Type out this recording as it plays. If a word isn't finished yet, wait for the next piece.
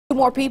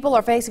more people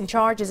are facing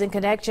charges in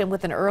connection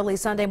with an early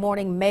Sunday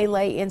morning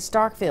melee in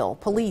Starkville.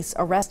 Police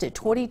arrested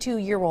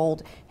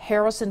 22-year-old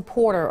Harrison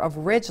Porter of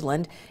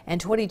Ridgeland and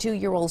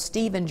 22-year-old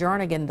Stephen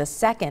Jernigan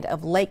II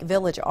of Lake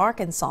Village,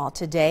 Arkansas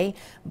today,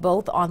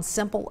 both on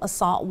simple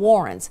assault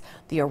warrants.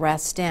 The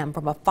arrests stem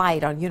from a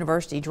fight on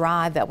University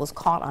Drive that was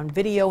caught on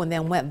video and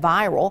then went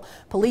viral.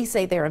 Police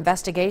say their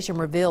investigation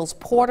reveals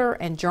Porter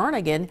and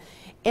Jernigan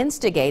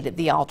instigated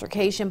the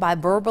altercation by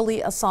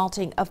verbally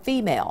assaulting a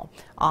female.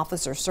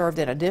 Officers served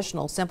an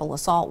additional simple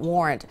assault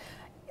warrant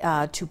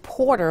to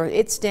Porter.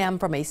 It stemmed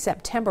from a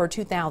September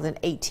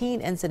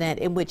 2018 incident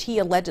in which he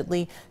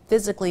allegedly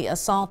physically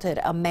assaulted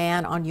a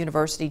man on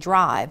University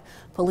Drive.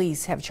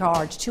 Police have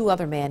charged 2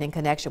 other men in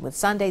connection with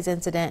Sunday's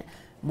incident.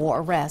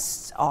 More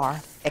arrests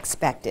are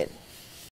expected.